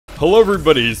Hello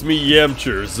everybody, it's me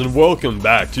Yamchers, and welcome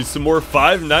back to some more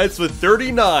Five Nights with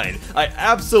 39. I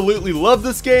absolutely love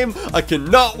this game. I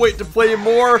cannot wait to play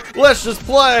more. Let's just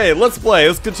play. Let's play.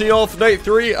 Let's continue on with night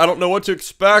 3. I don't know what to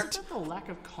expect. Is that the lack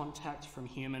of contact from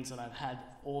humans that I've had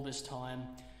all this time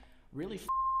really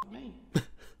f***ed me?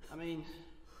 I mean,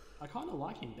 I kind of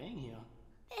like him being here.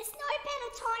 There's no better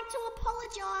time to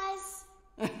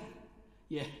apologize.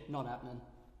 Yeah, not happening.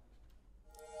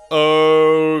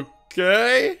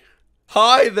 Okay.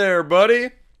 Hi there, buddy.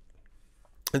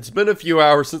 It's been a few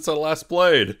hours since I last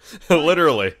played.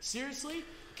 Literally. Seriously?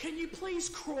 Can you please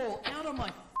crawl out of my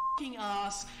f***ing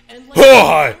ass and let Oh, me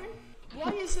hi. alone?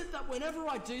 Why is it that whenever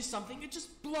I do something, it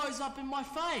just blows up in my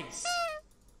face?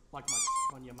 Like my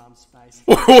on your mum's face.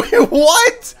 Wait,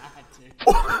 what? I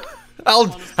had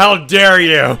to. How dare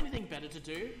you? Anything better to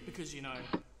do? Because, you know,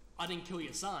 I didn't kill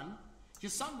your son. Your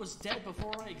son was dead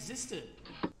before I existed.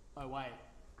 Oh wait,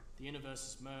 the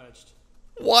universe is merged.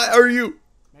 Why are you?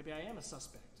 Maybe I am a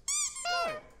suspect.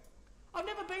 No! I've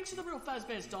never been to the real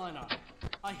Fazbear's Diner.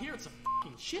 I hear it's a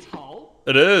f***ing shithole.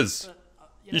 It is. But,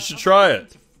 You should try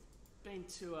it. I've only been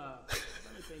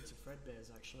to Fredbear's,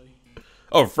 actually.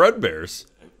 Oh, Fredbear's.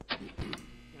 You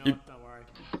know what? Don't worry.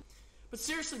 But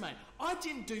seriously, mate, I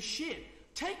didn't do shit.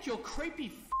 Take your creepy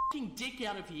f***ing dick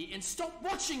out of here and stop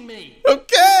watching me.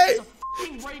 Okay. It's a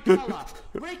f***ing recolor.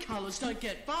 Recolors don't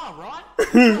get far, right?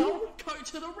 Well, go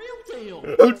to the real deal.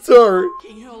 I'm sorry.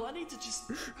 Fucking hell, I need to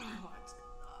just...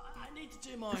 I need to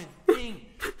do my own thing.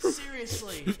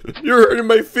 Seriously. You're hurting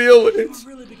my feelings. I'm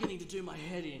really beginning to do my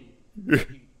head in.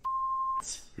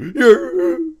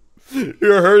 You're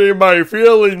hurting my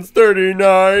feelings,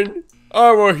 39.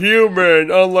 I'm a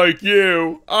human, unlike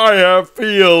you. I have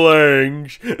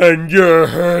feelings, and you're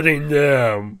hurting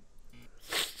them.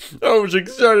 I was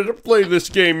excited to play this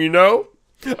game, you know?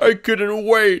 I couldn't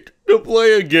wait to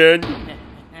play again.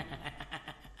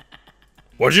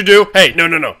 What'd you do? Hey, no.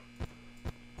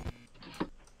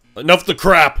 Enough the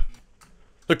crap.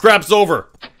 The crap's over.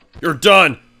 You're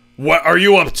done. What are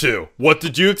you up to? What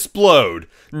did you explode?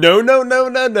 No.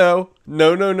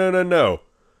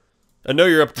 I know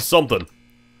you're up to something.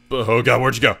 But, oh god,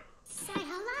 where'd you go? Say hello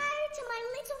to my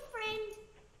little friend.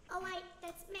 Oh wait,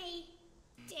 that's me.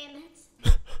 Damn it.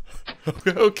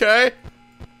 Okay.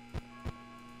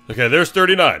 Okay, there's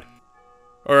 39.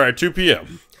 Alright, 2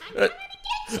 p.m.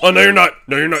 Oh, no, you're not.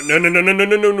 No.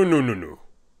 No.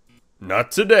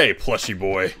 Not today, plushy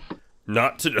boy.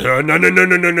 Not today.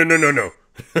 No.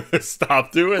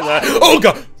 Stop doing that. Oh,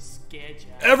 God. Scared you.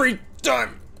 Every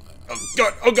time.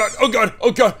 Oh,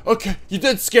 God. Okay, you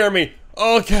did scare me.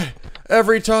 Okay.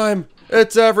 Every time.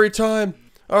 It's every time.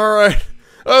 Alright.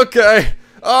 Okay.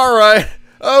 Alright.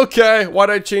 Okay. Why'd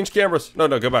I change cameras? No,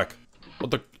 go back.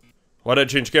 What the? Why'd I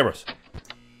change cameras?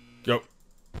 Go.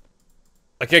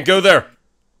 I can't go there.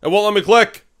 It won't let me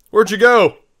click. Where'd you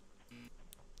go?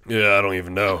 Yeah, I don't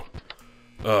even know.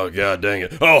 Oh, god dang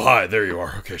it. Oh, hi. There you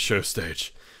are. Okay, show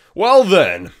stage. Well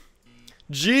then.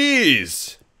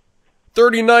 Jeez.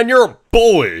 39, you're a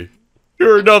bully.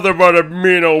 You're nothing but a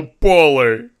mean old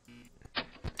bully.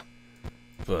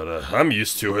 But, I'm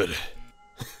used to it.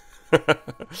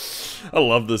 I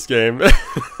love this game.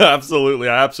 Absolutely,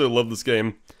 I absolutely love this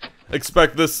game.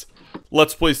 Expect this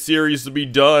Let's Play series to be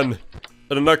done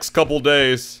in the next couple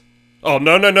days. Oh,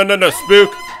 no,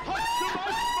 spook!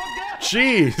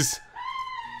 Jeez!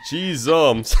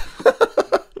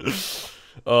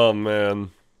 Oh,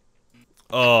 man.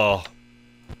 Oh.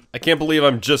 I can't believe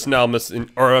I'm just now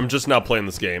playing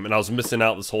this game, and I was missing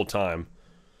out this whole time.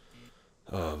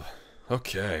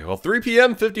 Okay, well, 3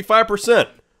 p.m., 55%.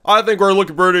 I think we're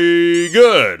looking pretty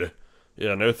good.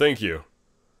 Yeah, no thank you.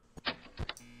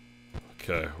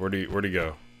 Okay, where'd he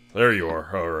go? There you are,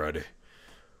 alrighty.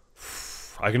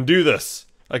 I can do this.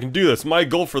 My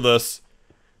goal for this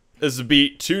is to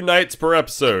beat 2 nights per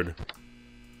episode.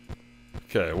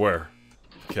 Okay, where?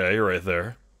 Okay, you're right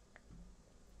there.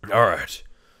 Alright.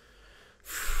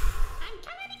 I'm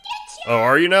coming to get you. Oh,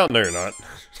 are you now? No, you're not.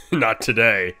 Not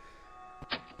today.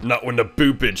 Not when the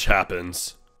boopage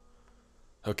happens.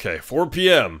 Okay, 4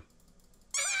 p.m.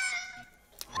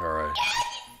 Alright.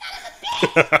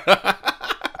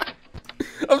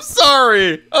 I'm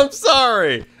sorry!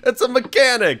 It's a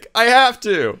mechanic! I have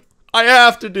to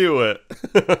do it!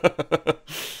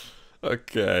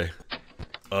 Okay.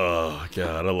 Oh,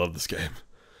 God, I love this game.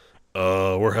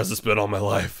 Where has this been all my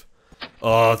life?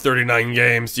 39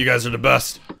 games, you guys are the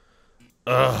best.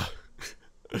 Boop.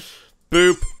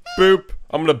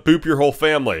 I'm gonna boop your whole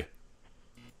family.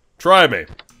 Try me.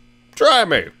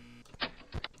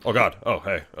 Oh, God. Oh,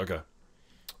 hey, okay.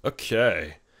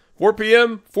 4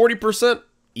 p.m., 40%.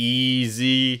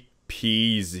 Easy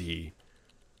peasy.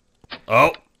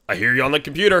 Oh, I hear you on the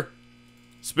computer.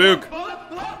 Spook.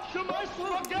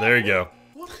 There you go.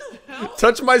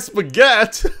 Touch my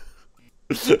spaghetti.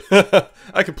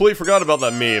 I completely forgot about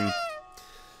that meme.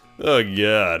 Oh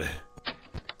god.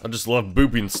 I just love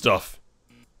booping stuff.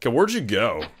 Okay, where'd you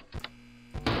go?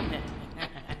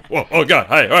 Whoa, oh god,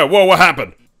 hey, alright, whoa, what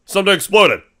happened? Something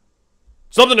exploded.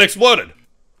 Something exploded.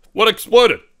 What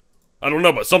exploded? I don't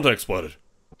know, but something exploded.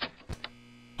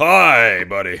 Hi,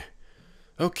 buddy.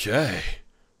 Okay.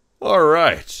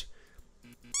 Alright.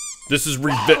 This is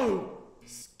revenge.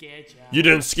 You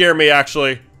didn't scare me,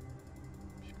 actually.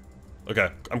 Okay,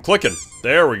 I'm clicking.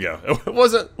 There we go. It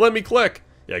wasn't letting me click.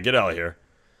 Yeah, get out of here.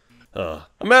 I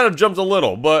might have jumped a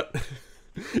little, but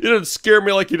you didn't scare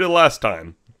me like you did last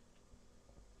time.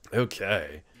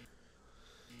 Okay.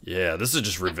 Yeah, this is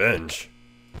just revenge.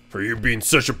 For you being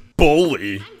such a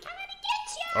bully.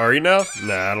 Are you now?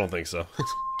 Nah, I don't think so.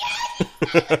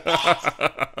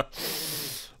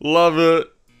 Love it.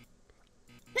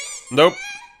 Nope.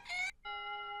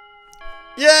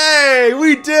 Yay!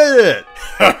 We did it!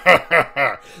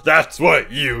 That's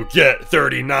what you get,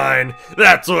 39.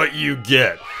 That's what you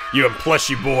get. You and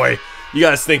plushy boy. You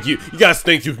guys think you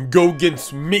can go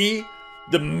against me?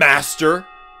 The master?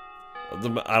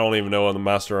 I don't even know the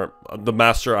master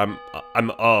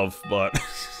I'm of, but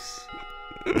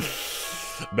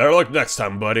better luck next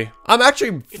time, buddy. I'm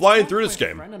actually flying through this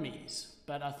game. Frenemies,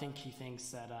 but I think he thinks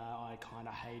that I kind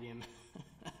of hate him.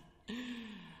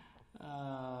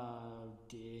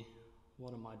 Dear,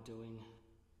 what am I doing?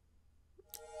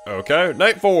 Okay,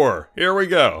 night 4. Here we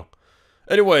go.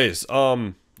 Anyways,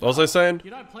 what was I saying?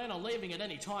 You don't plan on leaving at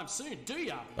any time soon, do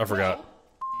ya? I forgot. Well,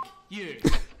 you.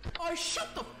 Oh,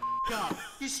 shut the f up!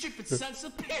 You stupid censor,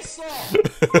 piss off!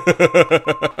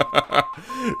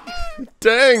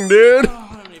 Dang, dude. Oh,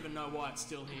 I don't even know why it's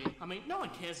still here. I mean, no one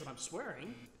cares that I'm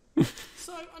swearing.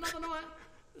 So, another night.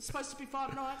 It's supposed to be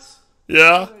 5 nights.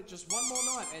 Yeah. So just one more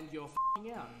night and you're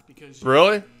f***ing out. Because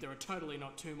really? There are totally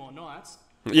not 2 more nights.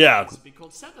 Yeah. It's be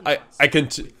called 7 nights. I can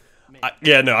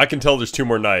yeah, no, I can tell there's 2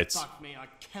 more nights. Fuck me, I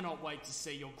cannot wait to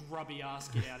see your grubby ass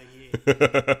get out of here.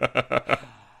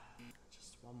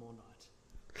 Just one more night.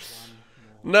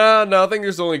 One more. No, I think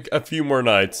there's only a few more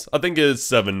nights. I think it is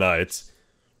 7 nights.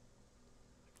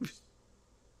 Wake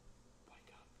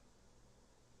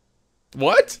up.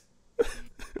 What?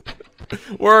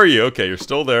 Where are you? Okay, you're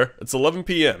still there. It's 11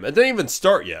 p.m. It didn't even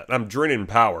start yet. I'm draining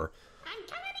power. I'm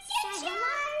coming to say hello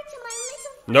to my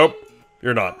little friend. Nope,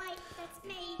 you're not. Oh, wait, that's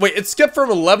me. Wait, it skipped from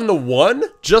 11 to 1?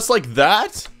 Just like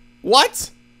that? What?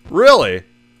 Really?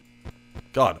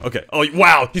 God, okay. Oh,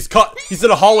 wow, he's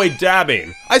in a hallway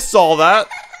dabbing. I saw that.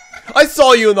 I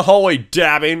saw you in the hallway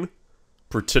dabbing.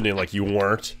 Pretending like you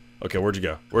weren't. Okay, where'd you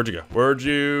go? Where'd you go? Where'd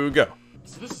you go?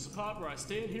 So this is the part where I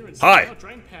stand here and Hi.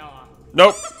 drain power.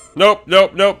 Nope. Nope,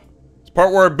 nope, nope. It's the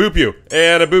part where I boop you.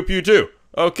 And I boop you too.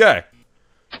 Okay.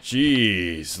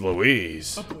 Jeez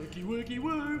Louise. A boogie woogie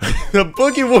woo. The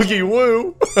boogie woogie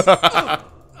woo.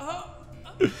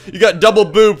 You got double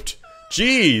booped.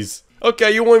 Jeez.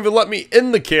 Okay, you won't even let me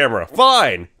in the camera.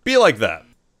 Fine. Be like that.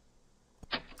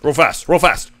 Real fast. Real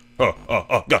fast.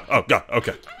 Oh, God. Oh, God.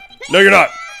 Okay. No, you're not.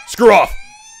 Screw off.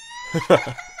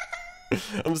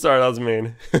 I'm sorry, that was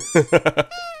mean.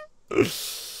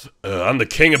 I'm the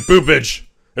king of boopage.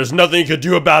 There's nothing you can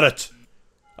do about it.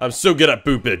 I'm so good at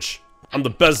boopage. I'm the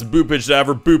best boopage to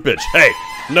ever boopage. Hey,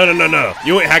 no.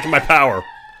 You ain't hacking my power.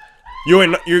 You're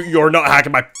not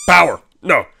hacking my power.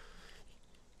 No.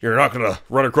 You're not gonna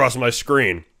run across my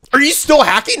screen. Are you still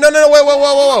hacking? No, wait,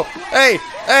 whoa. Hey,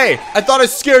 I thought I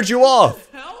scared you off.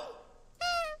 Hell?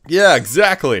 Yeah,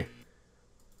 exactly.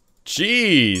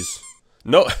 Jeez.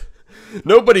 No,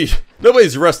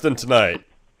 nobody's resting tonight.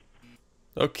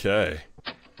 Okay.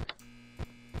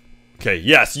 Okay,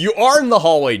 yes, you are in the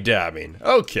hallway dabbing.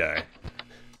 Okay.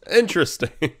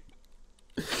 Interesting.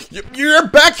 You're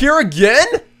back here again?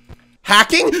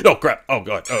 Hacking? No, crap. Oh,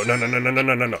 God. Oh, no. No,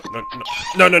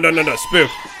 spook.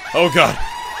 Oh, God.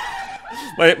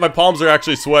 My palms are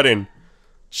actually sweating.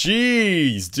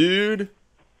 Jeez, dude.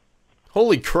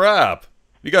 Holy crap.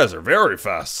 You guys are very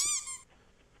fast.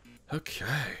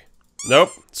 Okay.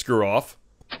 Nope. Screw off.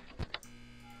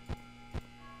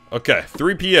 Okay,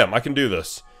 3 p.m. I can do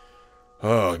this.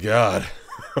 Oh, God.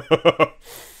 I'm coming to get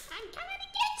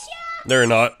you. No, you're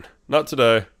not. Not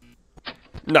today.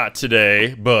 Not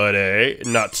today, buddy.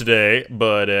 Not today,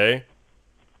 buddy.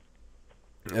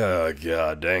 Oh,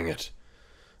 God dang it.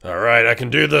 Alright, I can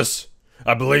do this.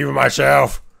 I believe in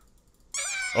myself.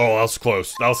 Oh, that was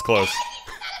close. That was close.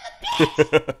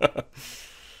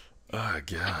 Oh,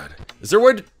 God. Is there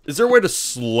a way to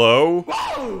slow?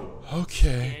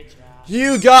 Okay.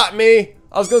 You got me.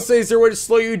 I was gonna say, is there a way to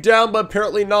slow you down, but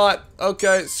apparently not.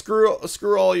 Okay, screw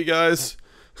all you guys.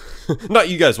 Not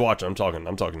you guys watching. I'm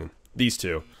talking these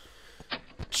two.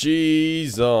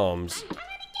 Jeez,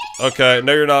 Okay,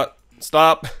 no, you're not.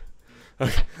 Stop.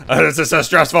 Okay. This is so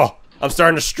stressful. I'm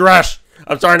starting to stress.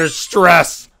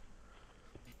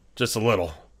 Just a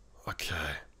little. Okay.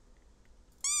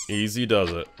 Easy does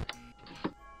it.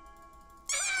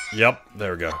 Yep,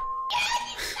 there we go.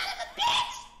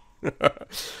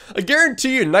 I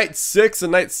guarantee you night 6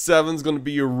 and night 7 is gonna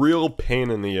be a real pain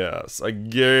in the ass. I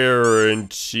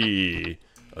guarantee.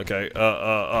 Okay,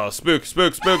 spook.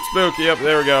 Yep,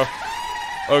 there we go.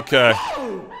 Okay.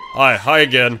 Hi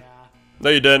again. No,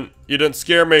 you didn't. You didn't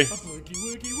scare me.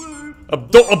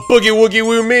 Don't boogie woogie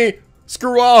woo me.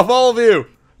 Screw off, all of you.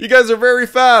 You guys are very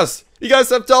fast. You guys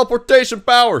have teleportation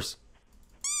powers.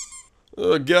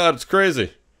 Oh god, it's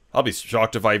crazy. I'll be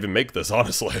shocked if I even make this,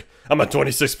 honestly. I'm at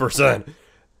 26%.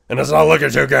 And it's not looking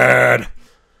too good.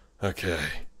 Okay.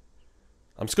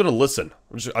 I'm just gonna listen.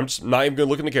 I'm just not even gonna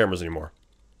look in the cameras anymore.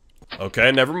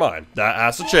 Okay, never mind. That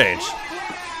has to change.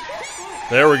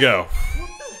 There we go.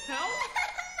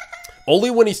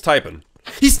 Only when he's typing.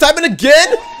 He's typing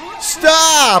again?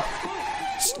 Stop!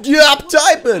 Stop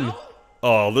typing!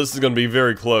 Oh, this is gonna be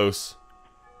very close.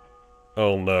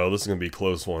 Oh no, this is gonna be a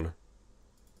close one.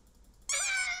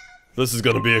 This is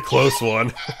gonna be a close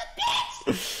one.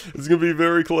 It's gonna be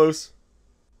very close.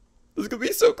 This is gonna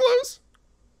be so close.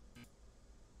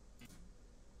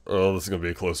 Oh, this is gonna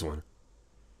be a close one.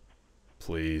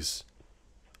 Please.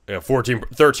 Yeah,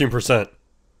 13%.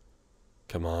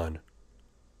 Come on.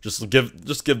 Just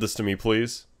give this to me,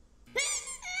 please.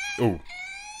 Ooh.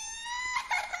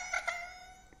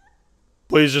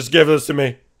 Please just give this to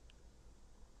me.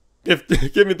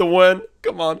 Give me the win.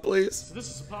 Come on, please.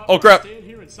 Oh crap.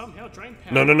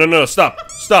 No, stop.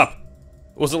 It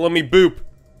wasn't letting me boop.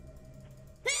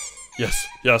 Yes.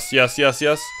 Yes.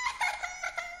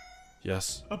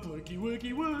 A boogie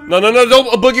woogie woo. No,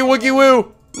 don't a boogie woogie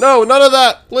woo. No, none of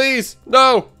that, please.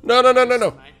 No.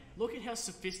 Mate, look at how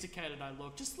sophisticated I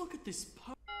look. Just look at this.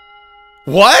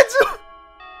 What?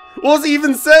 What was he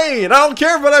even saying? I don't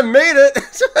care, but I made it.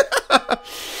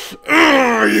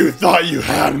 You thought you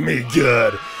had me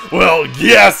good. Well,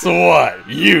 guess what?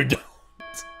 You don't.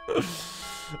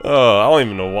 Oh, I don't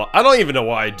even know why. I don't even know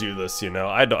why I do this. You know,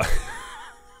 I don't.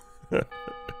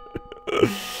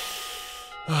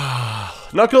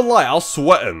 Not gonna lie, I was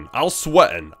sweating. I was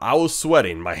sweating.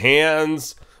 My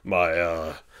hands,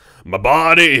 my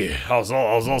body. I was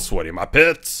all sweaty. My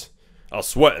pits. I was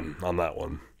sweating on that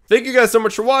one. Thank you guys so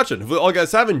much for watching. If all you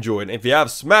guys have enjoyed, if you have,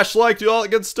 smash like, do all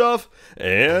that good stuff.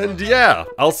 And yeah,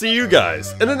 I'll see you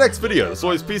guys in the next video. As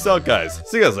always, peace out, guys.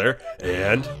 See you guys there.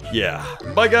 And yeah,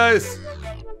 bye, guys.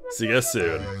 See you guys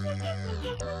soon.